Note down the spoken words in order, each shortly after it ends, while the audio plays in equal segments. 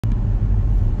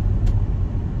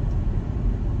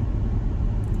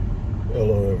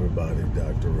Hello everybody,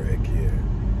 Dr. Rick here.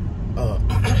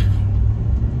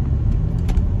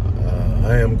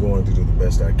 I am going to do the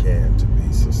best I can to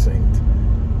be succinct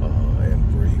and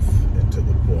brief and to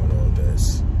the point on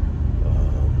this.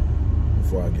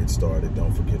 Before I get started,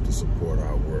 don't forget to support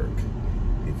our work.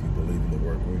 If you believe in the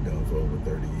work we've done for over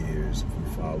 30 years, if you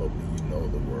follow me, you know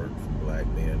the work from Black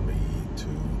Men Lead to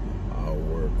our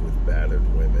work with battered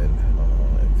women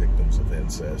and victims of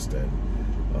incest and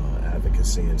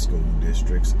advocacy in school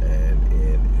districts and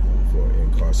for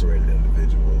incarcerated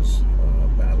individuals,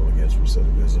 battle against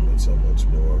recidivism and so much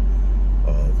more.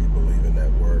 If you believe in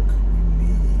that work, we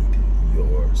need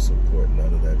your support.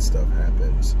 None of that stuff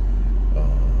happens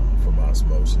from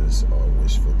osmosis or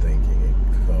wishful thinking.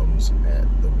 It comes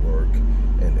at the work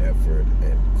and effort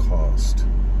and cost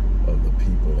of the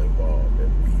people involved,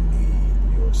 and we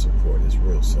need your support. It's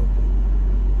real simple.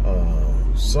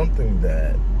 Something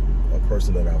that a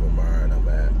person that I've admired, I've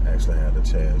actually had a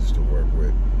chance to work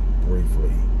with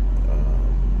briefly.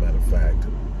 Matter of fact,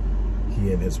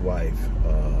 he and his wife,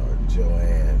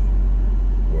 Joanne,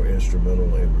 were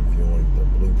instrumental in reviewing the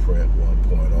Blueprint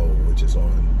 1.0, which is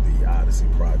on the Odyssey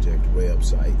Project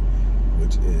website,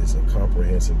 which is a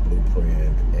comprehensive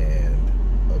blueprint and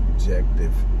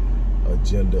objective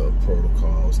agenda of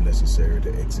protocols necessary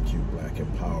to execute Black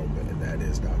empowerment, and that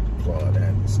is Dr. Claude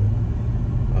Anderson.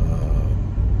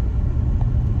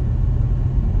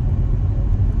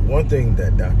 One thing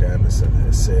that Dr. Anderson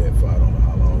has said for I don't know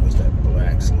how long is that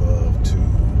Blacks love to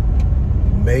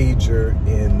major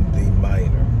in the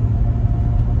minor.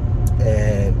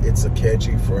 And it's a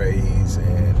catchy phrase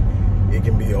and it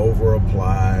can be over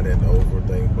applied and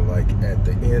overthink, but like at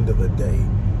the end of the day,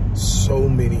 so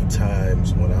many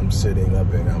times when I'm sitting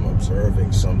up and I'm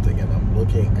observing something and I'm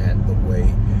looking at the way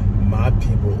my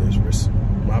people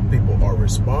are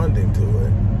responding to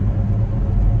it,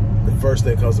 the first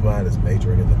thing that comes to mind is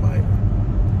majoring in the minor.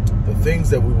 The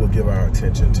things that we will give our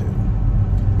attention to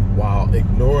while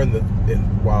ignoring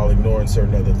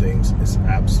certain other things is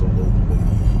absolutely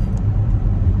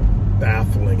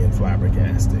baffling and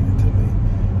flabbergasting to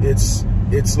me.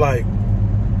 It's like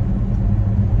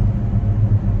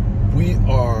we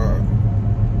are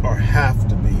or have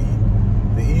to be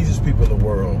the easiest people in the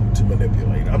world to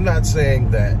manipulate. I'm not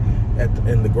saying that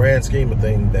in the grand scheme of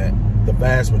things that the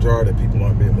vast majority of people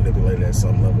aren't being manipulated at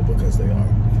some level, because they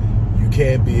are. You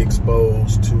can be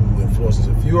exposed to influences.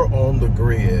 If you're on the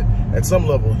grid, at some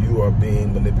level you are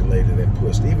being manipulated and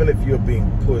pushed. Even if you're being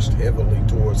pushed heavily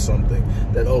towards something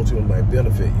that ultimately might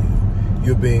benefit you,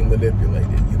 you're being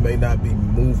manipulated. You may not be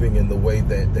moving in the way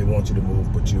that they want you to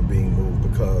move, but you're being moved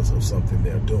because of something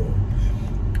they're doing.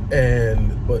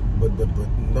 And but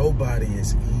nobody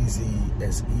is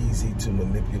as easy to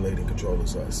manipulate and control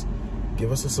as us.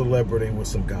 Give us a celebrity with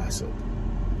some gossip.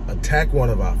 Attack one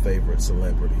of our favorite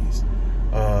celebrities.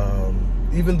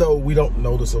 Even though we don't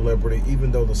know the celebrity,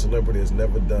 even though the celebrity has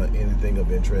never done anything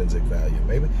of intrinsic value.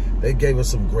 Maybe they gave us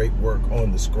some great work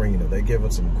on the screen, or they gave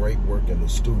us some great work in the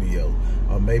studio,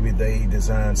 or maybe they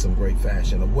designed some great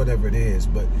fashion, or whatever it is,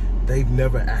 but they've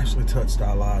never actually touched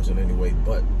our lives in any way.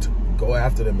 But go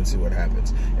after them and see what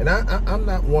happens. And I'm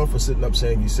not one for sitting up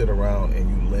saying you sit around and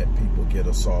you let people get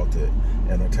assaulted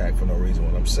and attacked for no reason.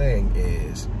 What I'm saying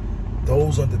is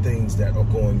those are the things that are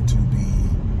going to be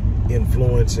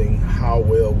influencing how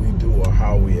well we do or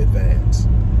how we advance.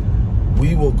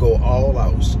 We will go all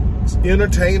out.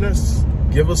 Entertain us,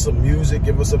 give us some music,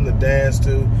 give us something to dance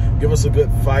to, give us a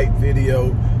good fight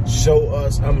video, show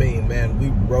us. I mean, man, we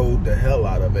rode the hell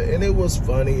out of it. And it was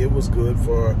funny. It was good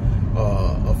for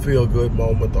a feel-good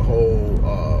moment, the whole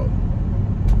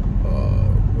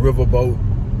riverboat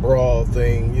brawl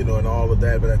thing, you know, and all of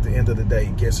that. But at the end of the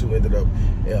day, guess who ended up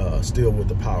still with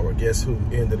the power? Guess who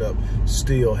ended up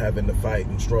still having to fight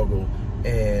and struggle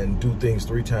and do things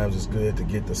 3 times as good to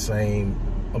get the same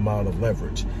amount of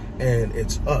leverage? And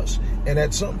it's us. And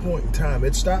at some point in time,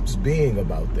 it stops being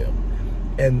about them.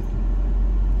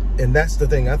 And that's the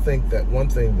thing. I think that one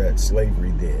thing that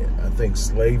slavery did, I think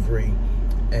slavery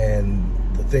and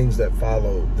the things that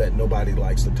follow that nobody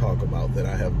likes to talk about, that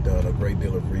I have done a great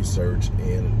deal of research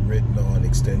and written on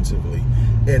extensively,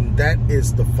 and that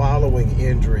is the following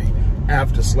injury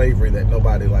after slavery that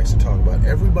nobody likes to talk about.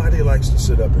 Everybody likes to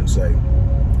sit up and say,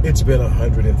 it's been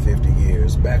 150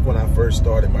 years. Back when I first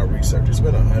started my research, it's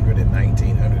been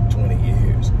 119, 120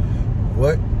 years.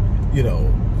 What, you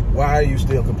know, why are you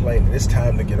still complaining? It's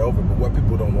time to get over it. But what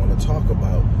people don't want to talk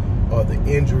about are the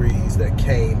injuries that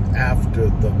came after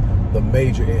the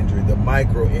major injury, the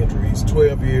micro injuries,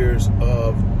 12 years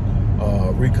of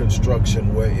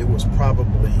Reconstruction, where it was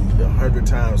probably 100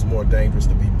 times more dangerous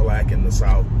to be black in the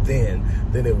South then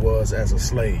than it was as a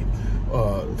slave.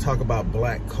 talk about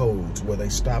black codes where they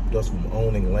stopped us from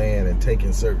owning land and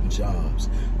taking certain jobs.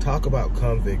 Talk about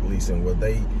convict leasing where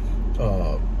they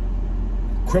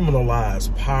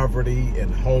criminalized poverty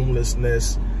and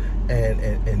homelessness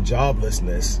and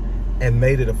joblessness and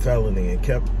made it a felony and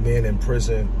kept men in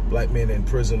prison, black men in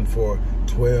prison for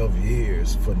 12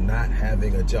 years for not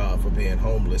having a job, for being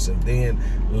homeless, and then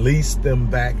leased them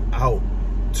back out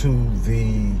to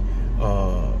the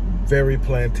very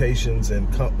plantations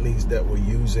and companies that were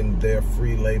using their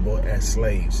free labor as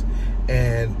slaves.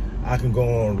 And I can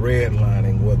go on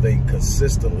redlining where they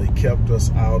consistently kept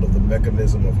us out of the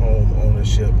mechanism of home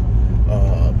ownership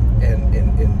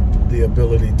and the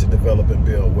ability to develop and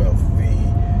build wealth.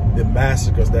 The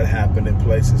massacres that happened in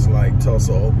places like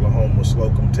Tulsa, Oklahoma,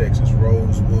 Slocum, Texas,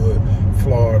 Rosewood,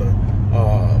 Florida,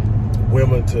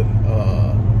 Wilmington,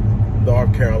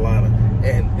 North Carolina,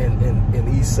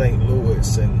 and East St.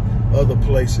 Louis, and other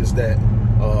places that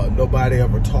nobody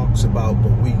ever talks about,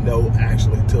 but we know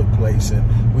actually took place.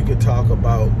 And we could talk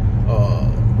about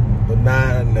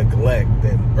benign neglect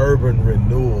and urban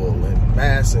renewal and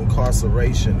mass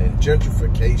incarceration and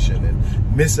gentrification and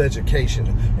miseducation.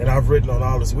 And I've written on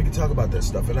all this. We can talk about that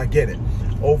stuff, and I get it.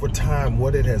 Over time,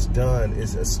 what it has done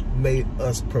is it's made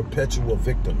us perpetual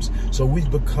victims. So we've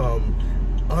become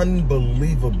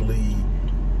unbelievably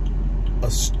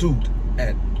astute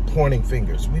at pointing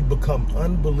fingers. We've become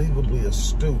unbelievably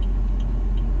astute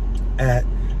at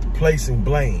placing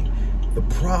blame. The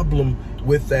problem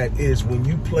with that is when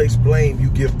you place blame, you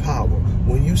give power.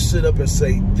 When you sit up and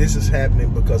say, this is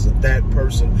happening because of that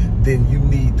person, then you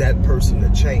need that person to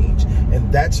change. And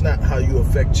that's not how you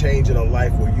affect change in a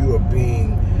life where you are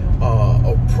being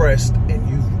oppressed and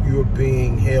you're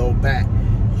being held back.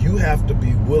 You have to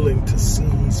be willing to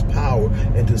seize power,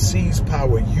 and to seize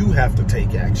power, you have to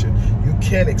take action. You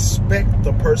can't expect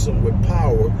the person with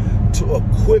power to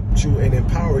equip you and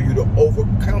empower you to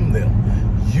overcome them.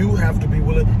 You have to be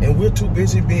willing, and we're too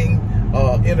busy being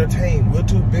entertained. We're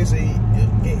too busy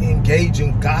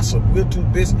engaging gossip. We're too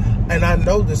busy, and I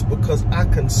know this because I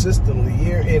consistently,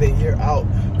 year in and year out,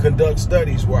 conduct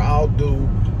studies where I'll do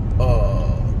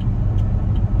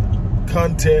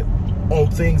content on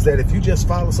things that if you just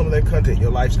follow some of that content,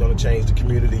 your life's going to change. The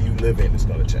community you live in is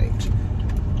going to change.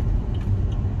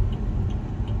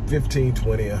 15,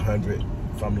 20, 100,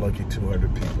 if I'm lucky,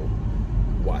 200 people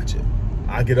watch it.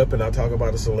 I get up and I talk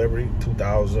about a celebrity,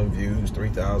 2,000 views,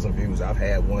 3,000 views. I've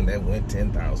had one that went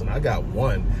 10,000. I got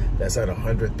one that's at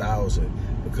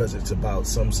 100,000 because it's about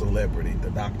some celebrity,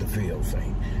 the Dr. Phil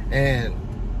thing. And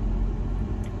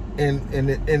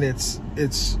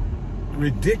it's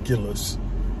ridiculous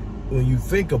when you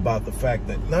think about the fact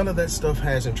that none of that stuff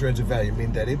has intrinsic value,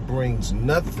 meaning that it brings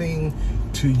nothing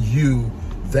to you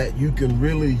that you can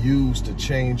really use to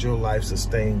change your life,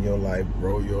 sustain your life,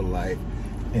 grow your life.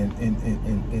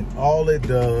 And all it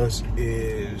does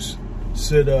is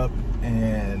sit up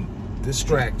and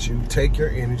distract you, take your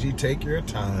energy, take your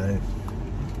time.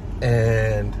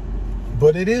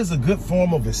 But it is a good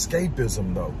form of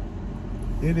escapism, though.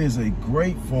 It is a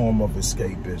great form of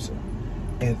escapism.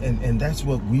 And that's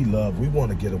what we love. We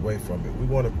want to get away from it. We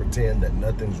want to pretend that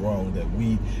nothing's wrong, that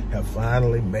we have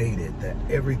finally made it, that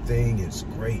everything is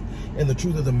great. And the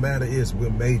truth of the matter is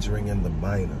we're majoring in the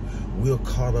minor. We're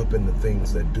caught up in the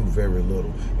things that do very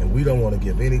little. And we don't want to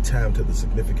give any time to the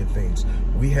significant things.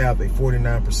 We have a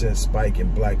 49% spike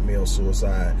in black male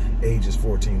suicide, ages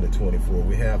 14 to 24.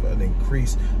 We have an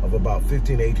increase of about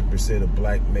 15–18% of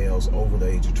black males over the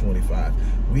age of 25.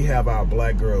 We have our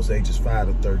black girls, ages 5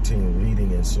 to 13,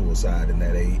 leading in suicide in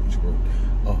that age group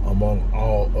among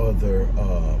all other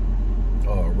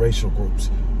racial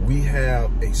groups. We have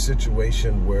a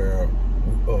situation where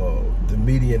the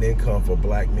median income for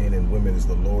black men and women is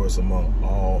the lowest among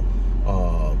all,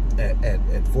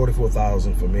 at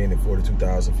 $44,000 for men and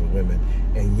 $42,000 for women.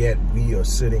 And yet we are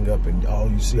sitting up, and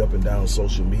all you see up and down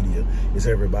social media is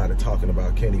everybody talking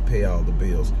about, can he pay all the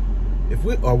bills?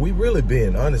 Are we really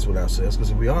being honest with ourselves?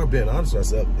 Because if we are being honest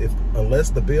with ourselves, unless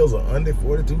the bills are under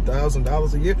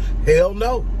 $42,000 a year, hell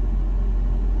no.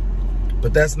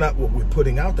 But that's not what we're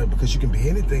putting out there, because you can be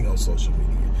anything on social media.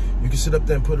 You can sit up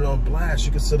there and put it on blast.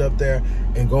 You can sit up there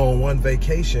and go on one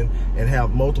vacation and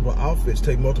have multiple outfits,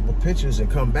 take multiple pictures,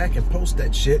 and come back and post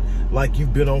that shit like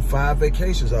you've been on 5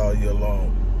 vacations all year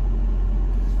long.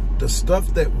 The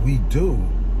stuff that we do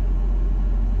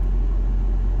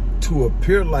to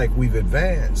appear like we've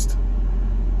advanced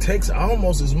takes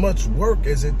almost as much work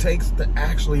as it takes to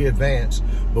actually advance,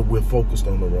 but we're focused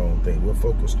on the wrong thing. We're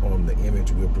focused on the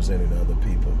image we're presenting to other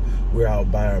people. We're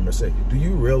out buying Mercedes. Do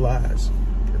you realize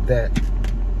that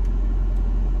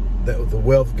the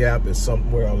wealth gap is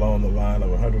somewhere along the line of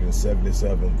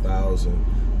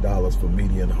 $177,000 for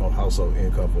median household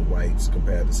income for whites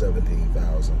compared to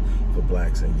 $17,000 for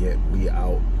blacks, and yet we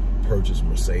out purchase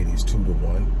Mercedes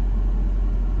 2-to-1.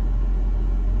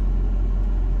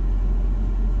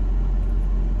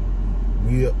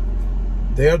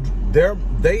 They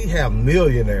have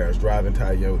millionaires driving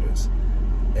Toyotas,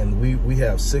 and we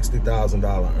have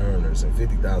 $60,000 earners and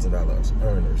 $50,000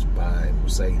 earners buying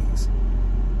Mercedes.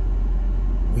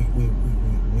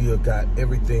 We have got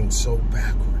everything so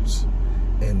backwards,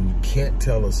 and you can't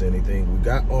tell us anything. We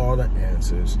got all the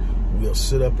answers. We'll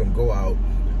sit up and go out.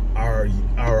 Our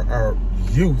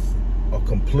youth are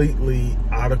completely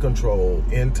out of control,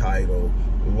 entitled,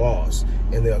 lost,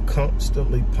 and they're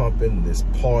constantly pumping this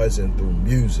poison through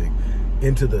music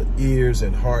into the ears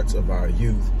and hearts of our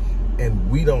youth,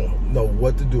 and we don't know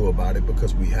what to do about it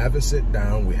because we haven't sit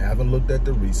down, we haven't looked at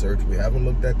the research, we haven't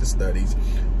looked at the studies,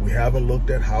 we haven't looked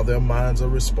at how their minds are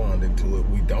responding to it.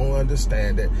 We don't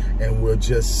understand it, and we're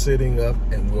just sitting up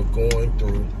and we're going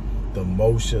through the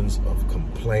motions of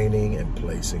complaining and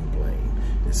placing blame.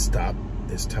 It's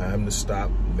time to stop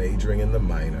majoring in the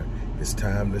minor. It's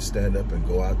time to stand up and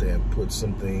go out there and put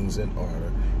some things in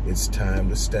order. It's time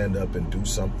to stand up and do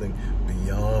something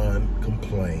beyond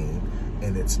complain,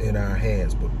 and it's in our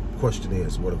hands. But the question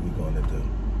is, what are we going to do?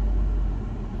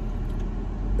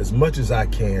 As much as I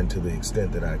can, to the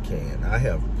extent that I can. I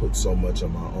have put so much of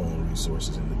my own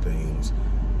resources into things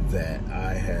that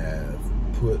I have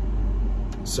put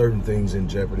certain things in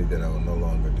jeopardy that I will no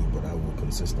longer do, but I will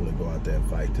consistently go out there and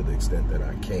fight to the extent that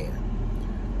I can.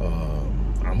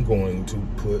 I'm going to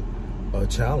put a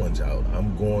challenge out.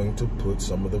 I'm going to put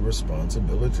some of the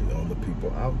responsibility on the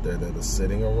people out there that are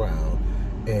sitting around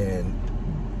and,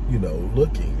 you know,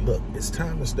 looking. Look, it's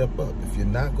time to step up. If you're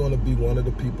not going to be one of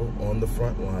the people on the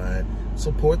front line,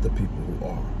 support the people who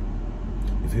are.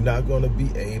 If you're not going to be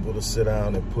able to sit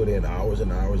down and put in hours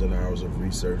and hours and hours of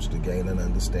research to gain an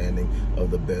understanding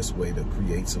of the best way to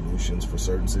create solutions for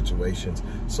certain situations,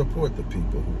 support the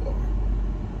people who are.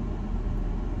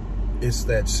 It's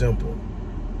that simple.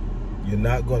 You're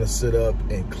not going to sit up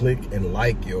and click and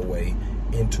like your way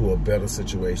into a better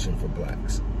situation for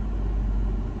blacks.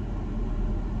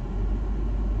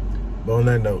 But on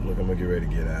that note, look, I'm going to get ready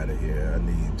to get out of here. I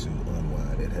need to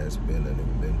unwind. It has been an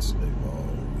immensely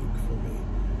long week for me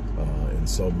in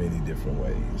so many different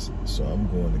ways. So I'm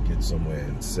going to get somewhere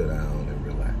and sit down and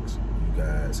relax. You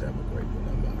guys have a great one.